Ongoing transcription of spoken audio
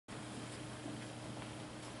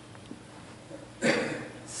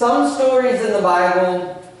Some stories in the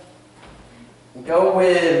Bible go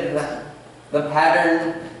with the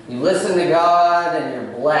pattern, you listen to God and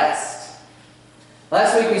you're blessed.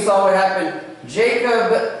 Last week we saw what happened.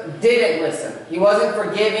 Jacob didn't listen. He wasn't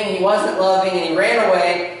forgiving, he wasn't loving, and he ran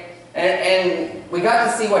away. And we got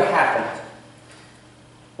to see what happened.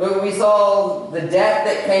 We saw the death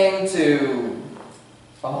that came to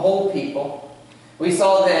a whole people. We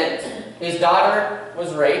saw that his daughter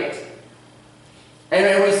was raped. And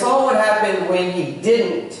then we saw what happened when he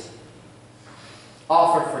didn't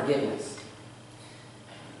offer forgiveness.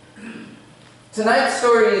 Tonight's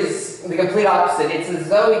story is the complete opposite. It's as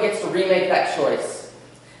though he gets to remake that choice.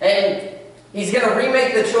 And he's going to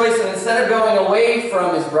remake the choice, and instead of going away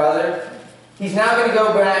from his brother, he's now going to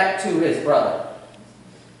go back to his brother.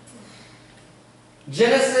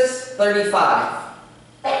 Genesis 35.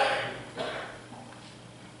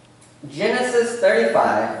 Genesis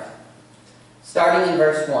 35, starting in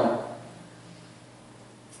verse 1.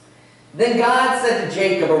 Then God said to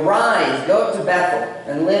Jacob, "Arise, go up to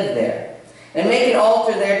Bethel, and live there, and make an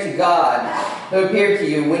altar there to God, who appeared to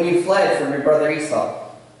you when you fled from your brother Esau."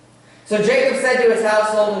 So Jacob said to his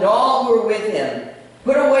household and all who were with him,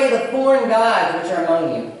 "Put away the foreign gods which are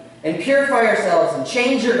among you, and purify yourselves, and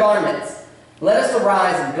change your garments. Let us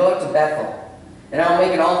arise and go up to Bethel, and I will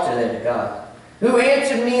make an altar there to God, who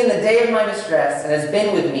answered me in the day of my distress, and has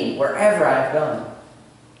been with me wherever I have gone."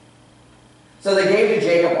 So they gave to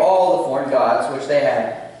Jacob all the foreign gods which they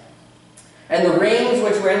had, and the rings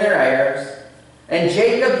which were in their ears, and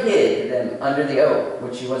Jacob hid them under the oak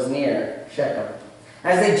which was near Shechem.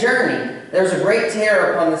 As they journeyed, there was a great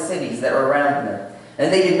terror upon the cities that were around them,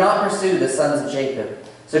 and they did not pursue the sons of Jacob.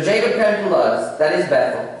 So Jacob came to Luz, that is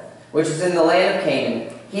Bethel, which is in the land of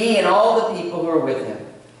Canaan, he and all the people who were with him.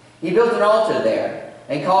 He built an altar there,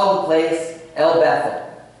 and called the place El Bethel,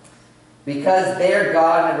 because there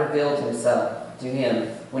God had revealed himself to him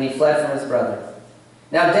when he fled from his brother.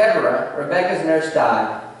 Now Deborah, Rebekah's nurse,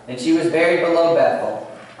 died, and she was buried below Bethel,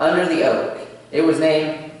 under the oak. It was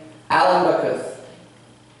named Alambakuth.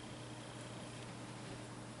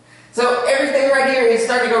 So everything right here is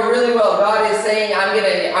starting to go really well. God is saying,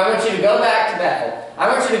 I want you to go back to Bethel. I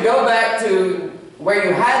want you to go back to where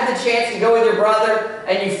you had the chance to go with your brother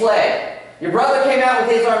and you fled. Your brother came out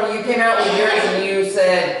with his army, you came out with yours, and you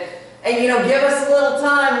said, "Hey, give us a little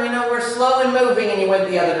time, we're slow in moving," and you went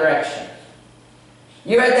the other direction.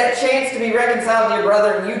 You had that chance to be reconciled to your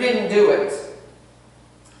brother and you didn't do it.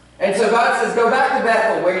 And so God says, go back to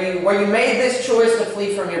Bethel, where you made this choice to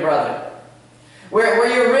flee from your brother. Where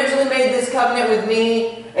you originally made this covenant with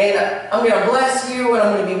me, and I'm going to bless you, and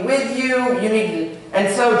I'm going to be with you.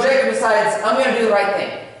 And so Jacob decides, I'm going to do the right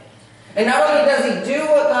thing. And not only does he do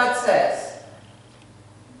what God says,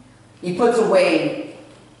 he puts away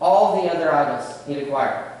all the other idols he'd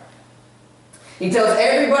acquired. He tells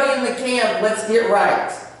everybody in the camp, let's get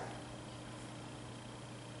right.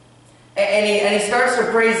 And he starts to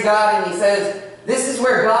praise God, and he says, this is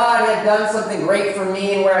where God had done something great for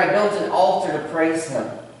me, and where I built an altar to praise Him.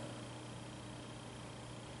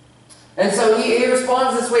 And so he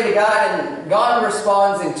responds this way to God, and God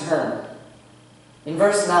responds in turn. In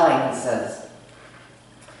verse 9 he says,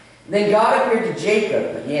 Then God appeared to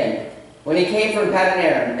Jacob again, when he came from Paddan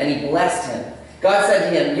Aram, and he blessed him. God said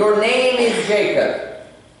to him, Your name is Jacob.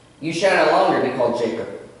 You shall no longer be called Jacob,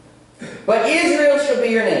 but Israel shall be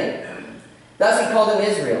your name. Thus he called him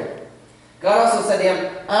Israel. God also said to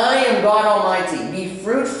him, I am God Almighty. Be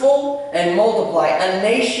fruitful and multiply. A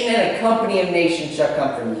nation and a company of nations shall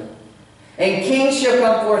come from you, and kings shall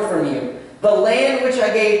come forth from you. The land which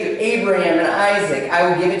I gave to Abraham and Isaac, I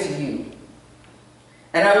will give it to you.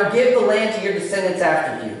 And I will give the land to your descendants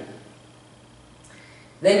after you.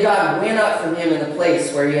 Then God went up from him in the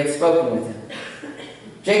place where he had spoken with him.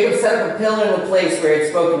 Jacob set up a pillar in the place where he had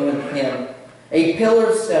spoken with him, a pillar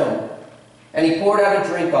of stone. And he poured out a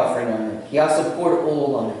drink offering on it. He also poured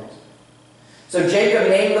oil on it. So Jacob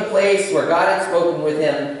named the place where God had spoken with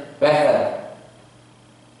him Bethel.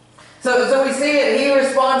 So we see it. He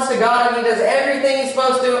responds to God, and he does everything he's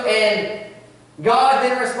supposed to, and God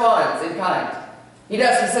then responds in kind. He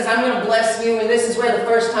says, I'm going to bless you, and this is where the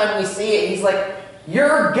first time we see it, he's like,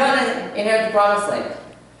 you're going to inherit the promised land.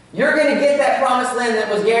 You're going to get that promised land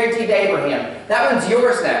that was guaranteed to Abraham. That one's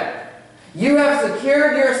yours now. You have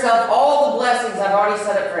secured yourself all the blessings I've already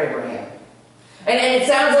set up for Abraham. And it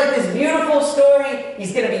sounds like this beautiful story.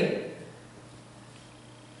 He's going to be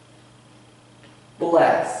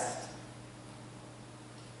blessed.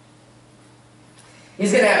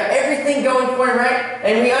 He's going to have everything going for him, right?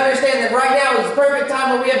 And we understand that right now is the perfect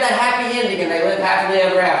time where we have that happy ending and they live happily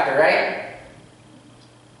ever after, right?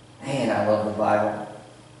 Man, I love the Bible.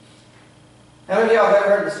 How many of y'all have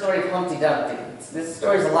ever heard the story of Humpty Dumpty? This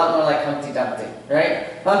story is a lot more like Humpty Dumpty, right?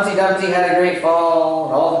 Humpty Dumpty had a great fall,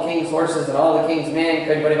 and all the king's horses and all the king's men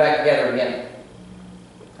couldn't put it back together again.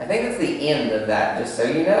 I think that's the end of that, just so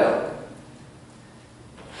you know.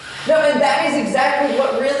 No, and that is exactly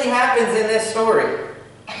what really happens in this story.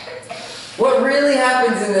 What really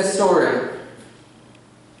happens in this story.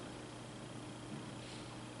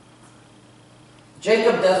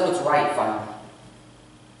 Jacob does what's right finally.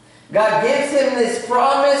 God gives him this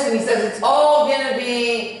promise and he says it's all going to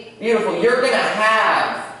be beautiful. You're going to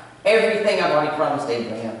have everything I've already promised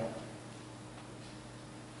Abraham.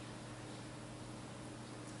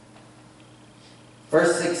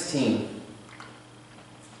 Verse 16.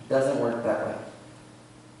 Doesn't work that way.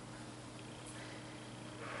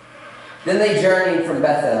 Then they journeyed from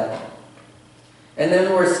Bethel. And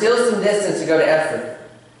then were still some distance to go to Ephrath.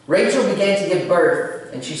 Rachel began to give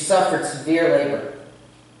birth, and she suffered severe labor.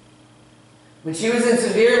 When she was in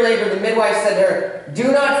severe labor, the midwife said to her,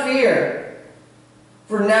 "Do not fear,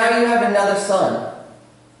 for now you have another son."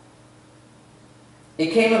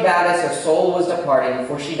 It came about as her soul was departing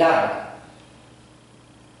before she died,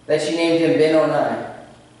 that she named him Ben-Oni,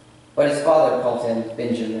 but his father called him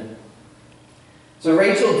Benjamin. So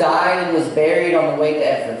Rachel died and was buried on the way to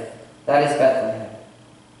Ephrath, that is Bethlehem.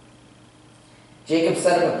 Jacob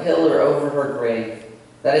set up a pillar over her grave,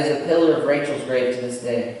 that is the pillar of Rachel's grave to this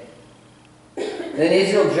day. Then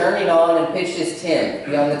Israel journeyed on and pitched his tent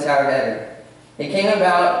beyond the Tower of Edom. It came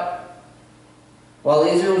about while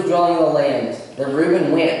Israel was dwelling in the land that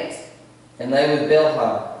Reuben went and lay with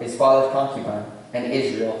Bilhah, his father's concubine, and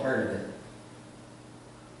Israel heard of it.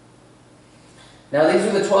 Now these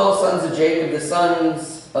were the 12 sons of Jacob, the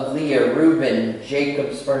sons of Leah, Reuben,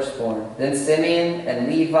 Jacob's firstborn. Then Simeon and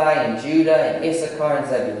Levi and Judah and Issachar and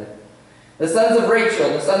Zebulun. The sons of Rachel,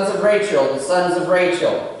 the sons of Rachel, the sons of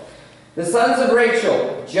Rachel. The sons of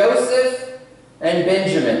Rachel, Joseph and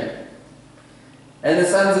Benjamin. And the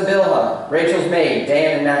sons of Bilhah, Rachel's maid,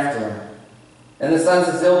 Dan and Naphtali. And the sons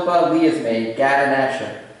of Zilpah, Leah's maid, Gad and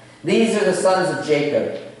Asher. These are the sons of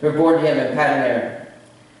Jacob, who were born to him in Paddan Aram.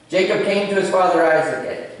 Jacob came to his father Isaac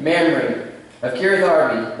at Mamre of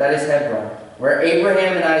Kiriath-arba, that is Hebron, where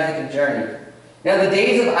Abraham and Isaac had journeyed. Now the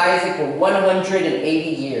days of Isaac were 180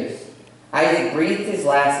 years. Isaac breathed his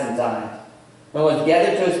last and died, and was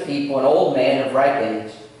gathered to his people, an old man of ripe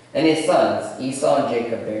age, and his sons, Esau and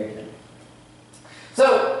Jacob, buried him.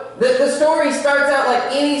 So the story starts out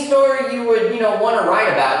like any story you would want to write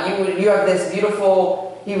about. You have this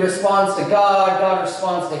beautiful, he responds to God, God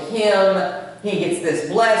responds to him, he gets this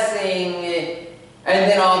blessing, and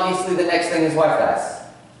then obviously the next thing his wife dies.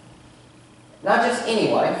 Not just any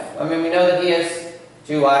wife. I mean, we know that he has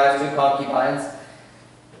 2 wives, 2 concubines.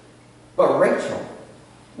 But Rachel.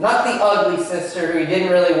 Not the ugly sister who he didn't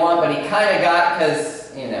really want, but he kind of got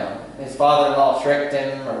because, his father-in-law tricked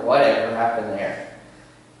him or whatever happened there.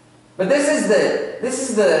 But this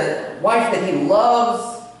is the wife that he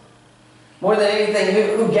loves more than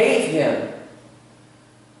anything, who gave him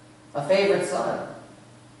a favorite son,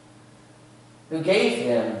 who gave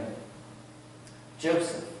him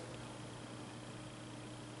Joseph.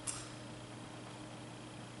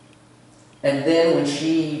 And then when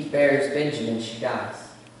she bears Benjamin, she dies.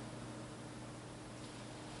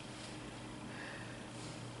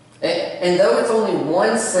 And though it's only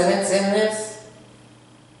one sentence in this,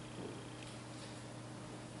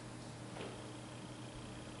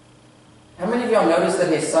 how many of y'all notice that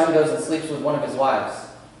his son goes and sleeps with one of his wives?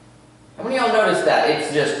 How many of y'all noticed that?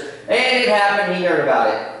 It's just, and it happened, he heard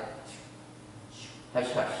about it.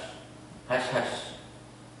 Hush, hush. Hush, hush.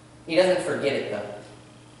 He doesn't forget it, though.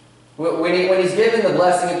 When he's given the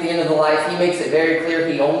blessing at the end of the life, he makes it very clear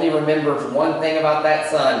he only remembers one thing about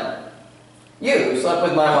that son. You who slept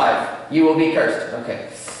with my wife, you will be cursed. Okay.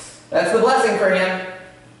 That's the blessing for him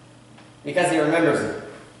because he remembers it.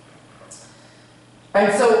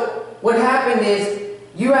 And so what happened is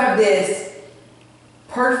you have this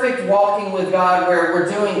perfect walking with God where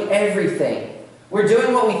we're doing everything. We're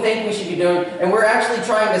doing what we think we should be doing, and we're actually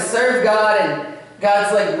trying to serve God, and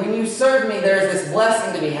God's like, when you serve me, there's this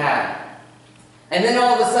blessing to be had. And then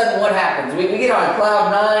all of a sudden, what happens? We get on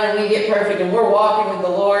cloud 9, and we get perfect, and we're walking with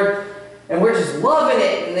the Lord, and we're just loving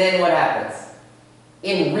it, and then what happens?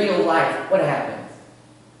 In real life, what happens?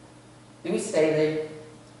 Do we stay there?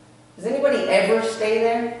 Does anybody ever stay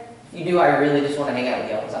there? If you do, I really just want to hang out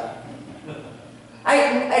with you all the time.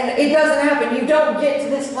 And it doesn't happen. You don't get to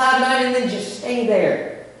this cloud 9 and then just stay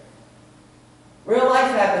there. Real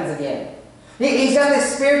life happens again. He's got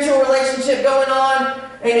this spiritual relationship going on,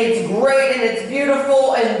 and it's great, and it's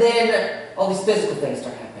beautiful, and then all these physical things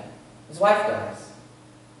start happening. His wife dies.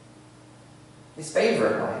 his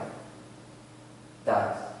favorite wife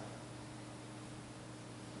dies.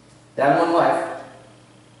 Down one wife.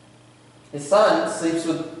 His son sleeps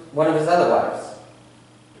with one of his other wives.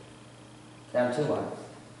 Down two wives.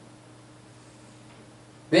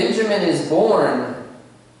 Benjamin is born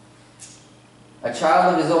a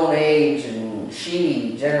child of his own age, and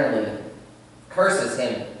she generally curses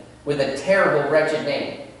him with a terrible, wretched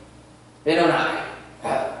name. Benoni.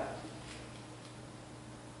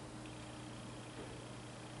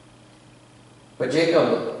 But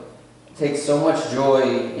Jacob takes so much joy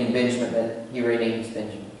in Benjamin that he renames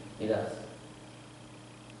Benjamin. He does.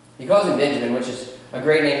 He calls him Benjamin, which is a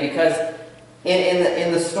great name because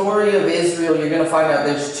in the story of Israel, you're going to find out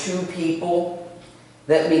there's two people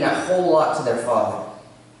that mean a whole lot to their father.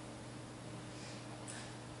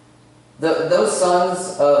 Those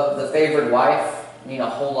sons of the favored wife mean a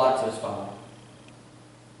whole lot to his father.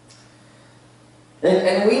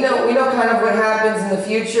 And we know kind of what happens in the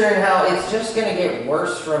future and how it's just going to get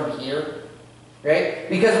worse from here. Right?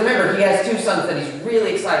 Because remember, he has two sons that he's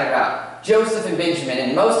really excited about. Joseph and Benjamin.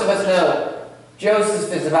 And most of us know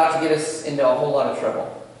Joseph is about to get us into a whole lot of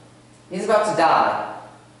trouble. He's about to die.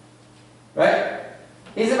 Right?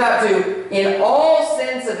 He's about to, in all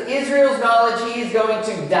sense of Israel's knowledge, he is going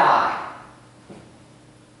to die.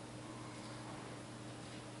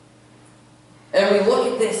 And we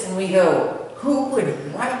look at this and we go, who would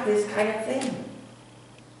write this kind of thing?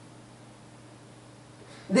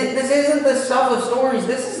 This isn't the stuff of stories.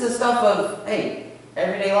 This is the stuff of, hey,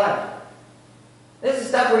 everyday life. This is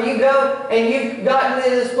stuff where you go and you've gotten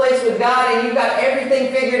into this place with God and you've got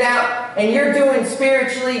everything figured out and you're doing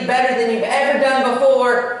spiritually better than you've ever done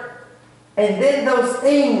before. And then those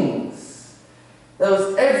things,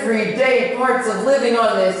 those everyday parts of living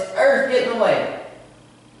on this earth get in the way.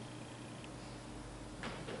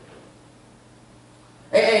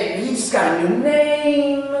 And he just got a new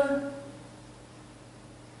name.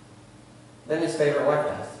 Then his favorite wife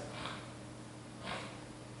dies.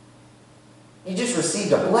 He just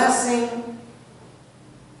received a blessing.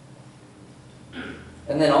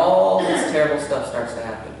 And then all this terrible stuff starts to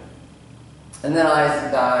happen. And then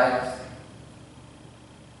Isaac dies.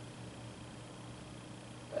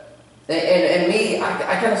 And me,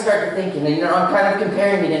 I kind of started thinking, and I'm kind of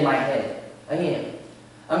comparing it in my head. I am.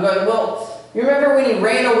 I'm going, well, you remember when he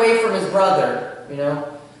ran away from his brother,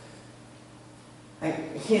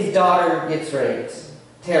 his daughter gets raped.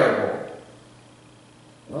 Terrible.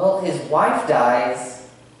 Well, his wife dies,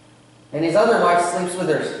 and his other wife sleeps with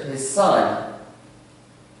his son.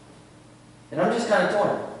 And I'm just kind of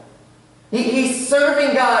torn. He's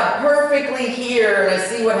serving God perfectly here, and I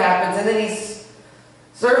see what happens. And then he's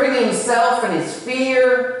serving himself and his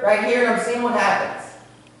fear right here, and I'm seeing what happens.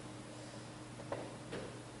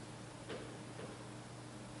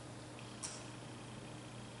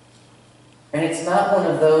 And it's not one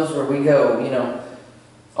of those where we go,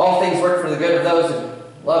 all things work for the good of those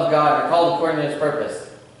who love God and are called according to His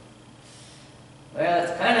purpose. Well,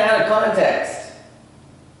 it's kind of out of context.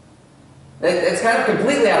 It's kind of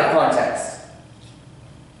completely out of context.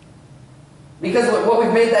 Because what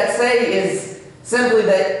we've made that say is simply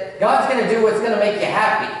that God's going to do what's going to make you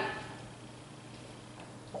happy.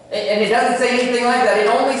 And it doesn't say anything like that. It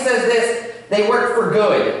only says this, they work for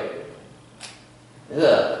good.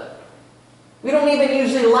 Ugh. We don't even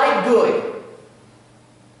usually like good.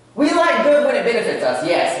 We like good when it benefits us.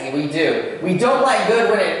 Yes, we do. We don't like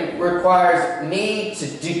good when it requires me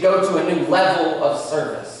to go to a new level of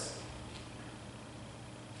service.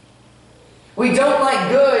 We don't like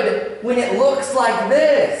good when it looks like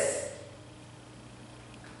this.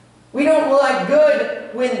 We don't like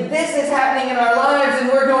good when this is happening in our lives and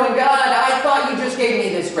we're going, God, I thought you just gave me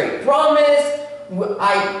this great promise.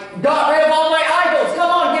 I got rid of all my idols.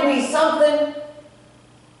 Come on, give me something.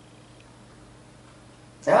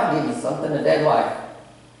 I'll give you something, a dead wife.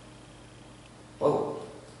 Whoa.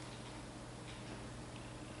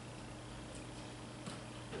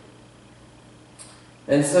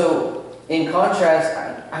 And so, in contrast,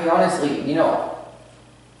 I honestly, in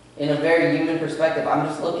a very human perspective, I'm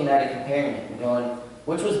just looking at it, comparing it, and going,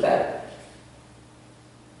 which was better?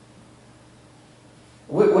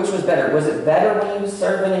 Which was better? Was it better when he was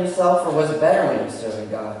serving himself, or was it better when he was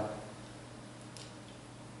serving God?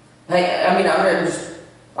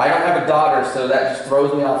 I don't have a daughter, so that just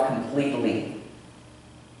throws me off completely.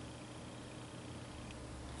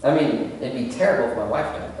 It'd be terrible if my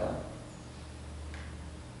wife died, though.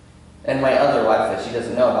 And my other wife that she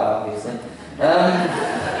doesn't know about, obviously. I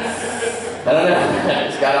don't know. I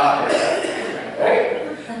just got awkward. Right?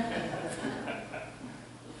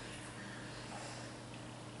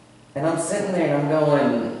 And I'm sitting there and I'm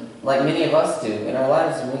going, like many of us do in our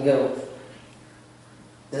lives, and we go,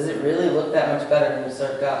 does it really look that much better when we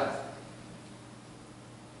serve God?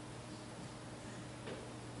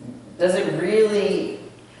 Does it really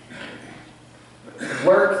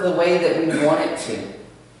work the way that we want it to?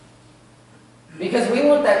 Because we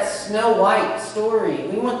want that Snow White story.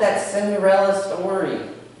 We want that Cinderella story.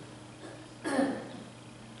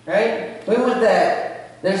 Right? We want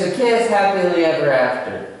that there's a kiss happily ever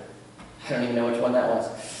after. I don't even know which one that was.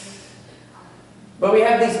 But we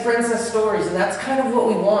have these princess stories, and that's kind of what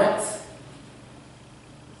we want.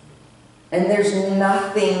 And there's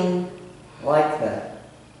nothing like that.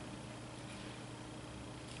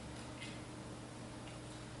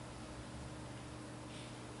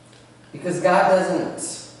 Because God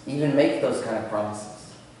doesn't even make those kind of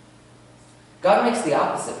promises. God makes the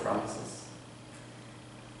opposite promises.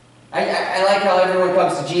 I like how everyone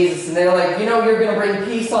comes to Jesus and they're like, you're going to bring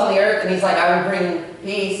peace on the earth. And He's like, I will bring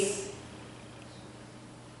peace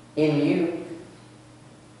in you.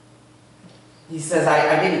 He says,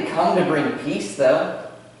 I didn't come to bring peace, though.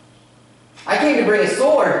 I came to bring a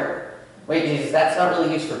sword. Wait, Jesus, that's not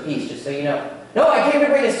really used for peace, just so you know. No, I came to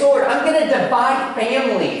bring a sword. I'm going to divide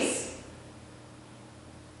families.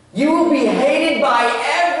 You will be hated by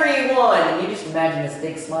everyone. And you just imagine this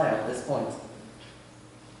big smile at this point.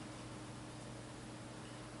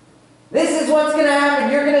 This is what's going to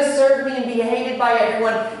happen. You're going to serve me and be hated by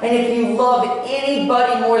everyone. And if you love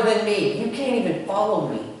anybody more than me, you can't even follow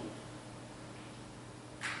me.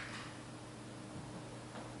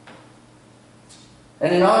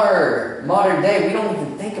 And in our modern day, we don't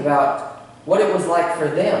even think about what it was like for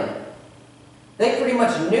them. They pretty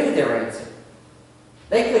much knew their answer.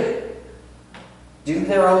 They could do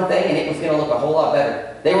their own thing and it was going to look a whole lot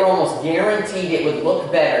better. They were almost guaranteed it would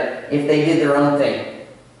look better if they did their own thing.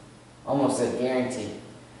 Almost a guarantee.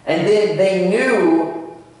 And then they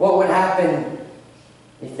knew what would happen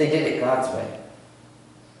if they did it God's way.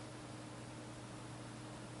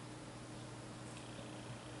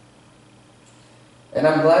 And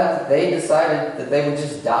I'm glad that they decided that they would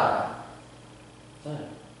just die.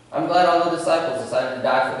 I'm glad all the disciples decided to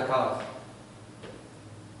die for the cause.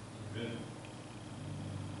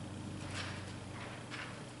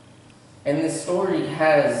 And this story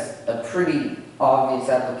has a pretty obvious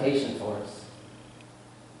application for us.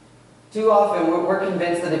 Too often we're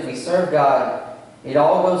convinced that if we serve God, it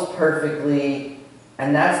all goes perfectly,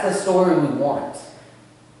 and that's the story we want.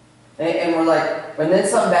 And we're like, and then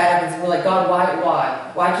something bad happens, and we're like, God,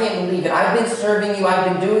 why? Well, I can't believe it. I've been serving you. I've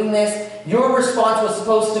been doing this. Your response was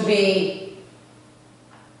supposed to be...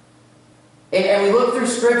 And we look through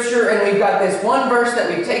Scripture, and we've got this one verse that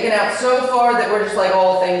we've taken out so far that we're just like,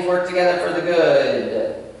 all things work together for the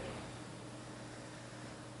good.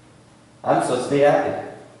 I'm supposed to be happy.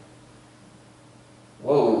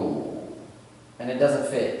 Whoa. And it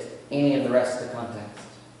doesn't fit any of the rest of the context.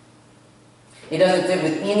 It doesn't fit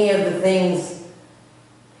with any of the things.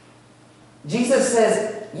 Jesus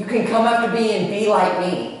says, you can come after me and be like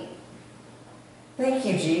me. Thank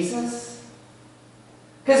you, Jesus.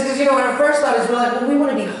 Because when our first thought is, we're like, well, we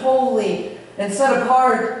want to be holy and set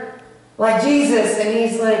apart like Jesus. And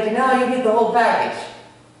He's like, no, you get the whole package.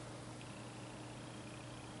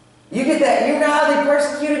 You get that. You know how they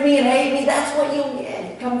persecuted me and hate me? That's what you'll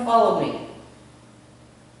get. Come follow me.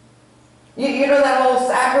 You know that whole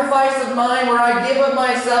sacrifice of mine where I give of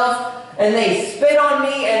myself and they spit on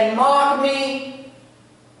me and mock me?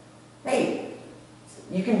 Hey,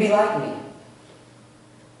 you can be like me.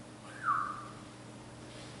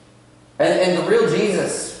 And the real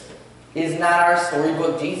Jesus is not our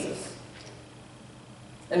storybook Jesus.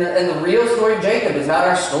 And the real story of Jacob is not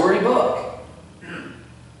our storybook.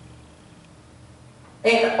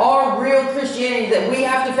 And our real Christianity that we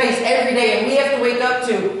have to face every day and we have to wake up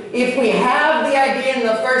to, if we have the idea in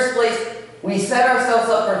the first place, we set ourselves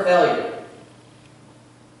up for failure.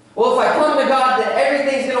 Well, if I come to God, then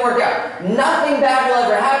everything's going to work out. Nothing bad will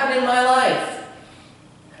ever happen in my life.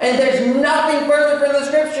 And there's nothing further from the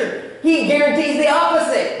Scripture. He guarantees the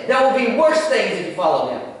opposite. There will be worse things if you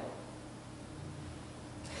follow Him.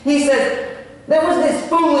 He says, there was this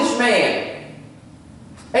foolish man.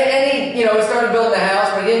 And he, started building a house,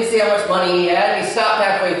 but he didn't see how much money he had. And he stopped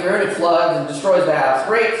halfway through and it floods and destroys the house.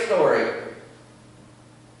 Great story.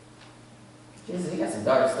 Jesus, you got some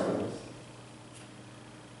dark stories.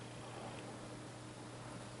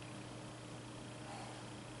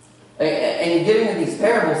 And you get into these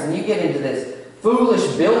parables and you get into this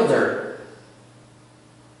foolish builder.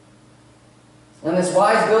 And this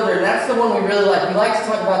wise builder, and that's the one we really like. We like to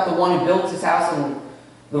talk about the one who built his house on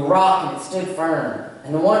the rock and it stood firm.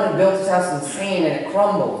 And the one who built his house on the sand and it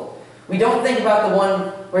crumbled. We don't think about the one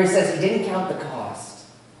where he says he didn't count the cost.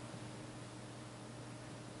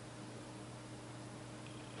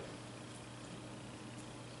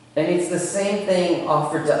 And it's the same thing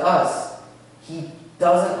offered to us. He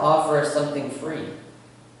doesn't offer us something free.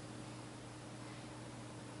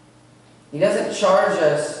 He doesn't charge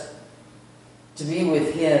us to be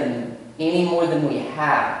with him any more than we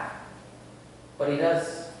have. But he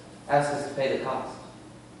does ask us to pay the cost.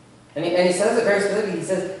 And he says it very specifically. He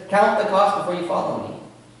says, count the cost before you follow me.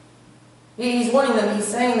 He's warning them. He's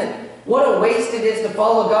saying that what a waste it is to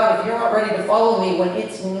follow God if you're not ready to follow me when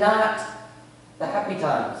it's not the happy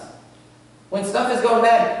times. When stuff is going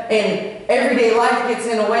bad and everyday life gets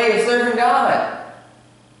in the way of serving God.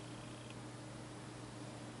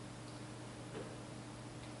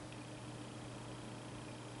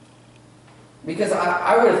 Because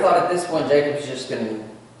I would have thought at this point Jacob's just going to...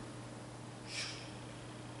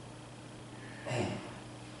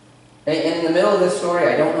 And in the middle of this story,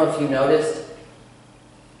 I don't know if you noticed,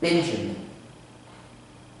 Benjamin.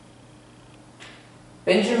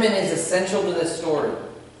 Benjamin is essential to this story.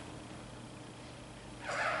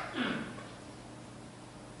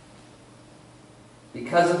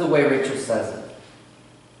 Because of the way Rachel says it.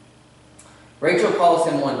 Rachel calls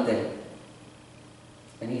him one thing,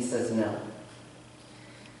 and he says no.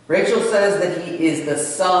 Rachel says that he is the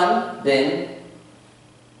son, Ben,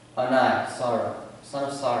 Anai, Sarah, son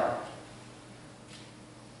of Sarah.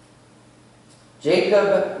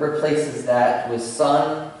 Jacob replaces that with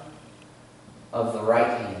son of the right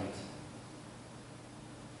hand.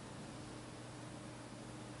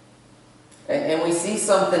 And we see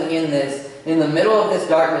something in this. In the middle of this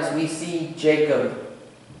darkness, we see Jacob,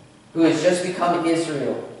 who has just become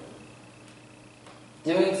Israel,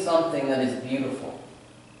 doing something that is beautiful.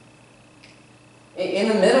 In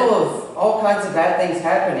the middle of all kinds of bad things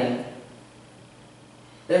happening,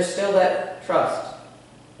 there's still that trust.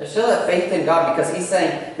 There's still that faith in God, because he's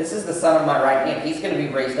saying, this is the son of my right hand. He's going to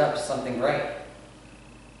be raised up to something great.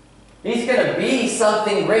 He's going to be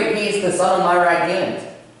something great. He's the son of my right hand.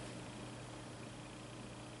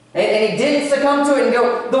 And he didn't succumb to it and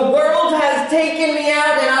go, the world has taken me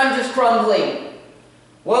out and I'm just crumbling.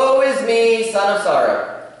 Woe is me, son of sorrow.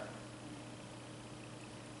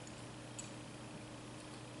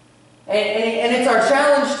 And it's our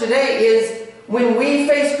challenge today is, when we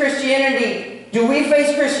face Christianity, do we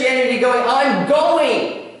face Christianity going, I'm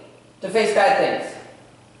going to face bad things?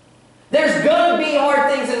 There's going to be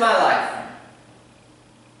hard things in my life.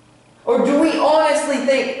 Or do we honestly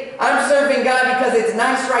think, I'm serving God because it's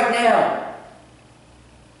nice right now?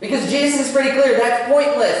 Because Jesus is pretty clear, that's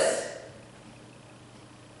pointless.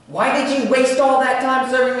 Why did you waste all that time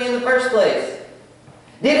serving me in the first place?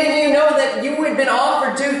 Didn't you know that you had been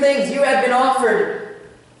offered two things? You had been offered,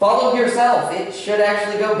 follow yourself. It should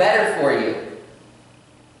actually go better for you.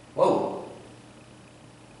 Whoa.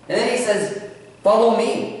 And then he says, follow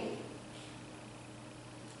me.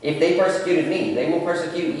 If they persecuted me, they will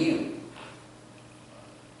persecute you.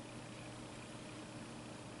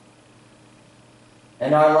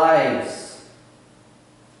 And our lives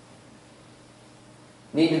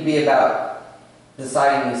need to be about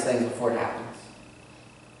deciding these things before it happens.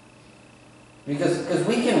 Because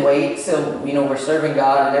we can wait till, we're serving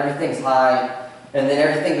God and everything's high, and then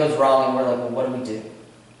everything goes wrong and we're like, well, what do we do?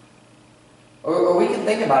 Or we can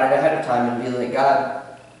think about it ahead of time and be like, God,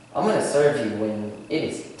 I'm going to serve you when it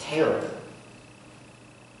is terrible.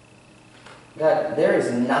 God, there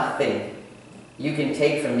is nothing you can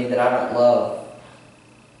take from me that I don't love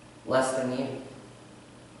less than you.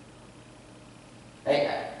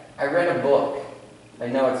 I read a book. I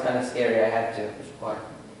know it's kind of scary. I had to. It's quiet.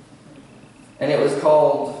 And it was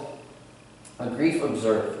called A Grief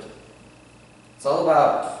Observed. It's all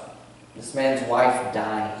about this man's wife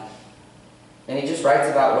dying. And he just writes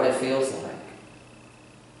about what it feels like.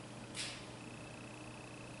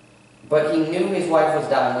 But he knew his wife was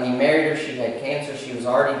dying. When he married her, she had cancer. She was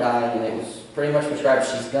already dying, and it was pretty much prescribed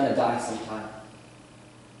she's going to die sometime.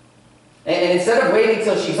 And instead of waiting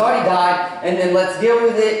till she's already died, and then let's deal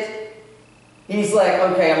with it, he's like,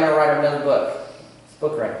 okay, I'm going to write another book. It's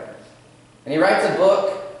book writing. And he writes a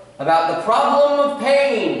book about the problem of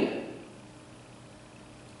pain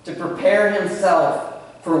to prepare himself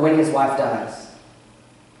for when his wife dies.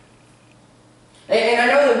 And I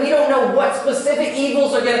know that we don't know what specific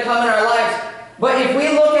evils are going to come in our lives, but if we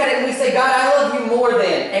look at it and we say, God, I love you more than,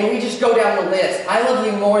 and we just go down the list, I love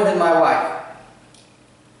you more than my wife.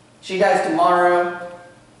 She dies tomorrow.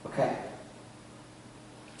 Okay.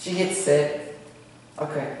 She gets sick.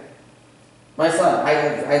 Okay. My son,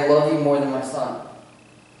 I love you more than my son.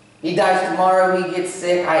 He dies tomorrow, he gets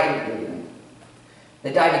sick.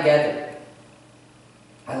 They die together.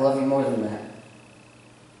 I love you more than that.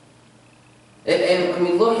 And when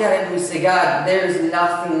we look at it and we say, God, there's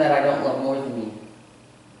nothing that I don't love more than you.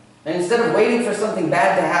 And instead of waiting for something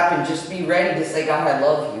bad to happen, just be ready to say, God, I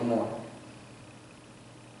love you more.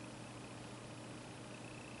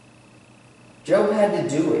 Job had to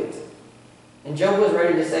do it. And Job was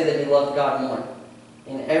ready to say that he loved God more.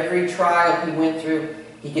 In every trial he went through,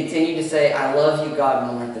 he continued to say, I love you,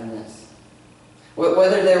 God, more than this.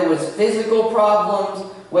 Whether there was physical problems,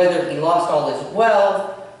 whether he lost all his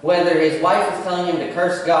wealth, whether his wife was telling him to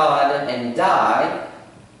curse God and die,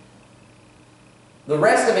 the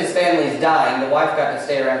rest of his family is dying. The wife got to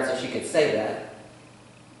stay around so she could say that.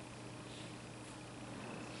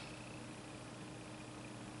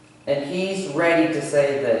 And he's ready to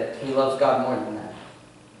say that he loves God more than that.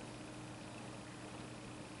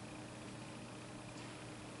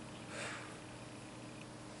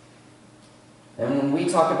 And when we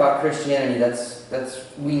talk about Christianity,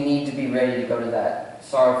 we need to be ready to go to that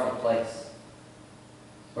sorrowful place.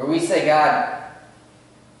 Where we say, God,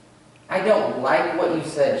 I don't like what you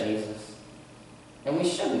said, Jesus. And we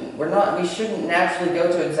shouldn't. We shouldn't naturally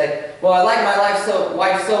go to it and say, well, I like my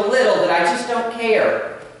wife so little that I just don't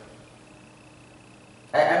care.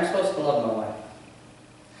 I'm supposed to love my wife.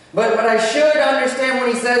 But I should understand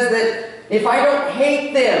when he says that if I don't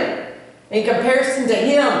hate them in comparison to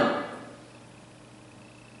him,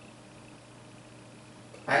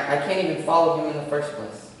 I can't even follow him in the first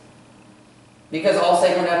place. Because all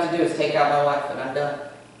Satan would have to do is take out my wife and I'm done.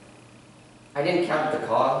 I didn't count the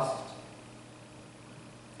cost.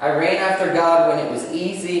 I ran after God when it was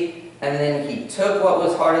easy, and then he took what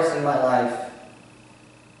was hardest in my life.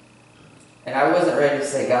 And I wasn't ready to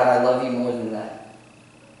say, God, I love you more than that.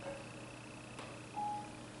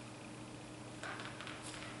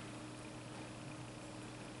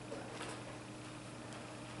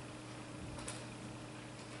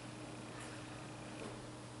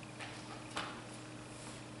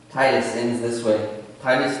 Titus ends this way.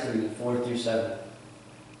 Titus 3, 4-7.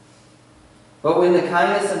 But when the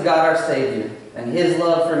kindness of God our Savior and his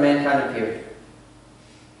love for mankind appeared,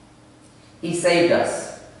 he saved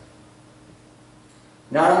us,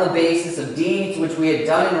 not on the basis of deeds which we had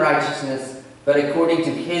done in righteousness, but according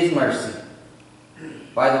to his mercy,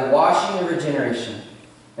 by the washing of regeneration,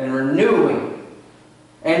 and renewing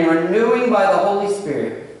by the Holy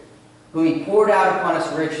Spirit, whom he poured out upon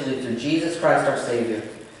us richly through Jesus Christ our Savior,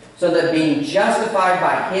 so that being justified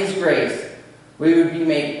by his grace, we would be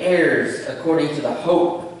made heirs according to the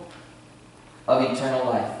hope of eternal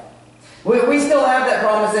life. We still have that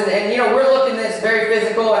promise, and we're looking at this very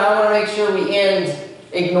physical, and I want to make sure we end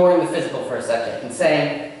ignoring the physical for a second and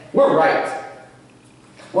saying, we're right.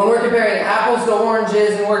 When we're comparing apples to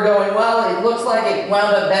oranges and we're going, well, it looks like it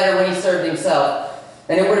wound up better when he served himself,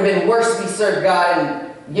 and it would have been worse if he served God,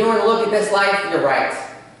 and you want to look at this life, you're right.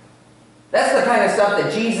 That's the kind of stuff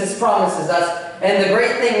that Jesus promises us. And the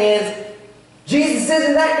great thing is, Jesus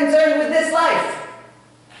isn't that concerned with this life.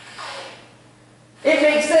 It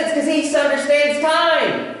makes sense because he understands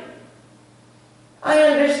time. I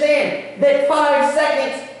understand that 5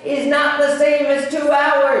 seconds is not the same as 2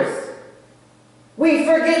 hours. We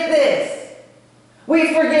forget this.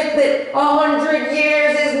 We forget that 100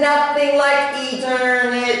 years is nothing like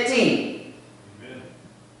eternity.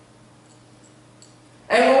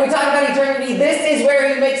 And when we talk about eternity, this is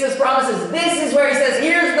where he makes us promises. This is where he says,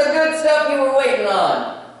 here's the good stuff you were waiting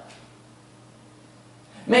on.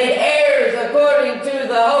 Made heirs according to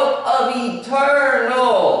the hope of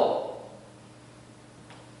eternal.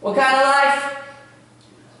 What kind of life?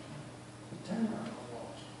 Eternal.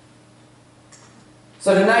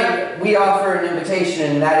 So tonight we offer an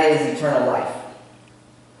invitation, and that is eternal life.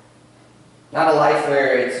 Not a life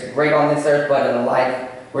where it's great on this earth, but in a life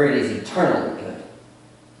where it is eternally good.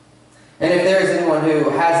 And if there is anyone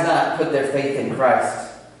who has not put their faith in Christ,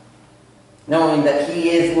 knowing that he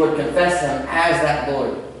is Lord, confess him as that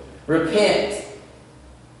Lord. Repent,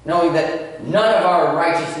 knowing that none of our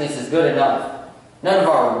righteousness is good enough. None of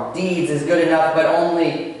our deeds is good enough, but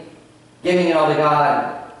only giving it all to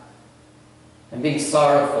God and being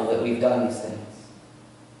sorrowful that we've done these things.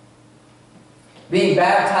 Being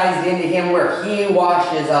baptized into him where he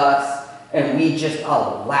washes us and we just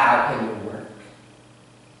allow him to work.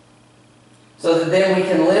 So that then we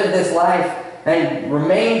can live this life and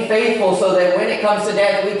remain faithful so that when it comes to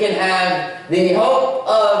death, we can have the hope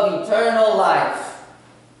of eternal life.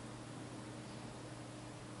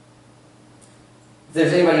 If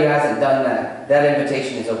there's anybody who hasn't done that, that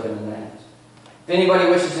invitation is open tonight. If anybody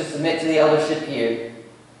wishes to submit to the eldership here,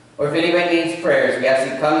 or if anybody needs prayers, we ask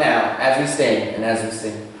you to come now as we stand and as we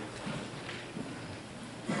sing.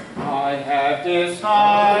 I have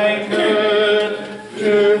decided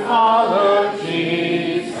to follow